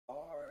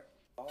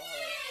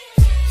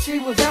She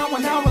was down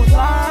when I was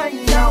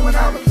lying. Down when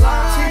I was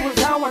lying. She was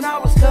down when I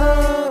was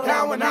stuck.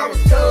 Down when I was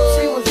stuck.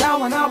 She was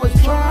down when I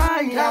was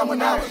trying. Down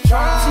when I was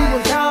trying. She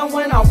was down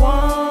when I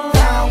won.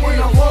 Down when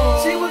I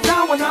won. She was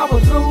down when I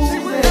was losing.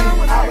 She was down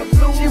when I was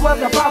losing. She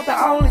was about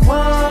the only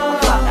one.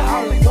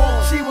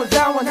 She was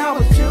down when I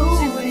was choosing.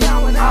 She was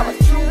down when I was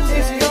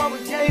choosing. She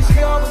always gave. She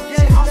always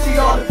gave. See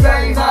all the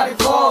pain I done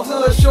caused.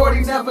 Hood shorty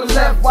never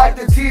left. Wiped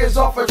the tears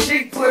off her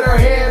cheek. Put her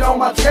head on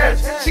my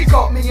chest. She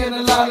caught me in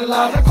a line of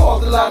lies. I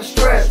caused a lot of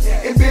stress.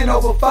 It been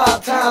over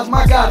 5 times.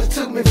 My God, it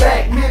took me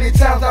back. Many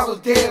times I was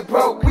dead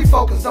broke. We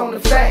focused on the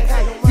facts.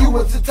 You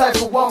was the type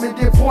of woman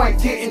that point,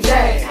 didn't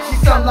dag. She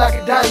something like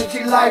a diamond.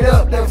 She light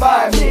up the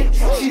environment.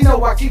 She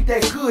know I keep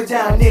that good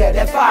down there.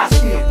 That fire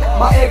stick.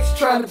 My ex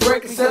trying to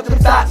break us up the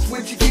thoughts.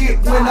 What you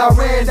get when I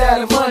ran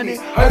out of money?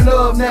 Her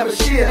love never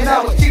shit. And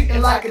I was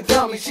cheating like a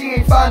dummy. She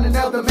ain't find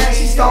another man.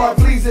 She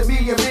started pleasing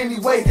me in many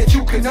ways that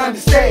you can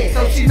understand.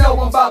 So she know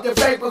I'm about the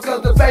paper,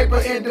 cause the paper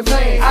in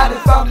demand. I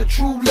done found the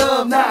true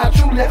love, now I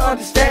truly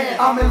understand.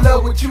 I'm in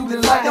love with you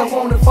tonight, don't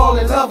wanna fall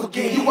in love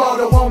again. You are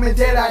the woman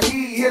that I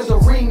need, here's a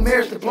ring,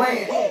 marriage the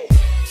plan.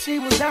 She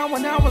was down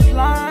when I was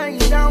lying.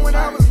 Down when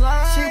I was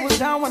lying. She was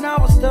down when I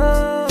was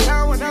stuck.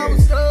 Down when I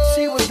was stuck.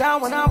 She was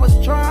down when I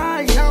was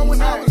trying. Down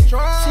when I was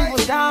trying. She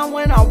was down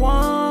when I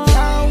won.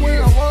 Down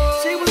when I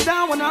won. She was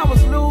down when I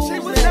was losing. She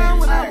was down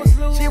when I was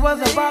losing. She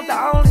was about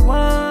the only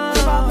one.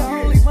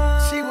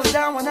 She was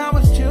down when I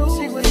was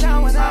choosing. She was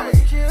down when I was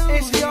choosing.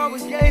 And she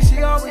always gave.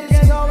 She always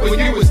gave. When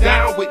you was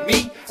down with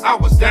me, I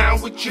was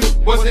down with you.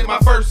 Wasn't my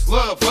first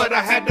love, but I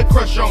had to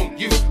crush on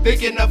you.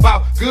 Thinking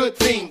about good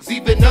things,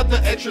 even other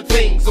extra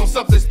things. On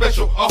something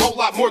special, a whole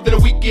lot more than a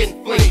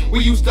weekend fling.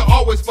 We used to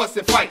always fuss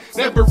and fight.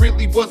 Never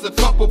really was a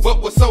couple,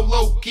 but was so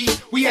low key.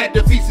 We had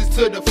the pieces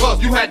to the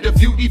fuss. You had the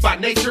beauty by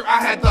nature,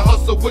 I had the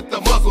hustle with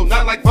the muscle.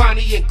 Not like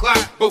Bonnie and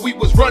Clyde, but we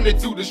was running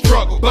through the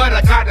struggle. But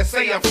I gotta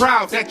say I'm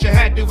proud that you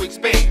had to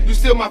expand. You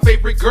still my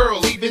favorite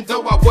girl, even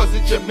though I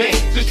wasn't your man.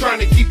 Just trying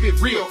to keep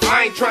it real,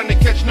 I ain't trying to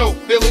catch no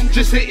feeling.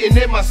 Just hitting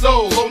in my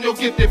soul on your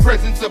gifted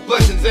presence of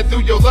blessings. And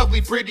through your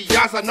lovely pretty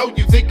eyes, I know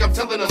you think I'm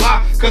telling a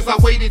lie, cause I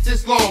waited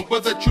this long,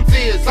 but the truth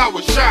is I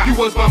was shy. You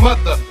was my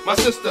mother, my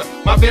sister,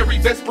 my very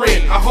best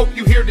friend. I hope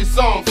you hear this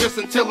song just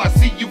until I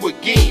see you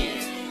again.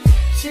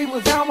 She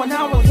was down when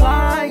I was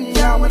lying.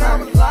 Down when I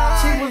was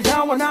lying. She was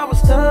down when I was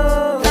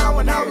stuck. Down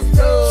when I was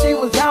stuck. She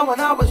was down when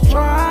I was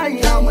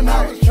trying. Down when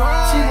I was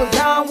trying. She was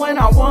down when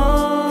I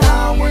won.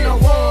 Down when I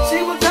won.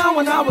 She was down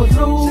when I was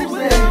losing. She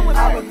was down when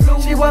I was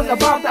losing. She was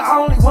about the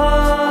only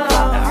one.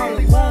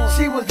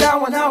 She was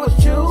down when I was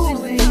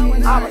choosing.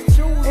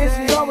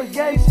 And she always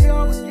gave. She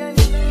always gave.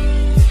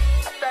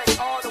 I thank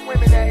all the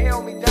women that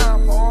held me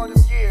down for all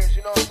them years.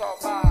 You know what I'm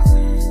talking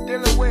about?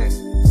 Dealing with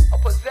a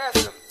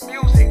possessive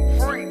music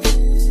freak.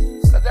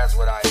 Cause that's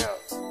what I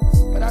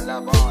am. But I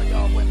love all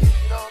y'all women.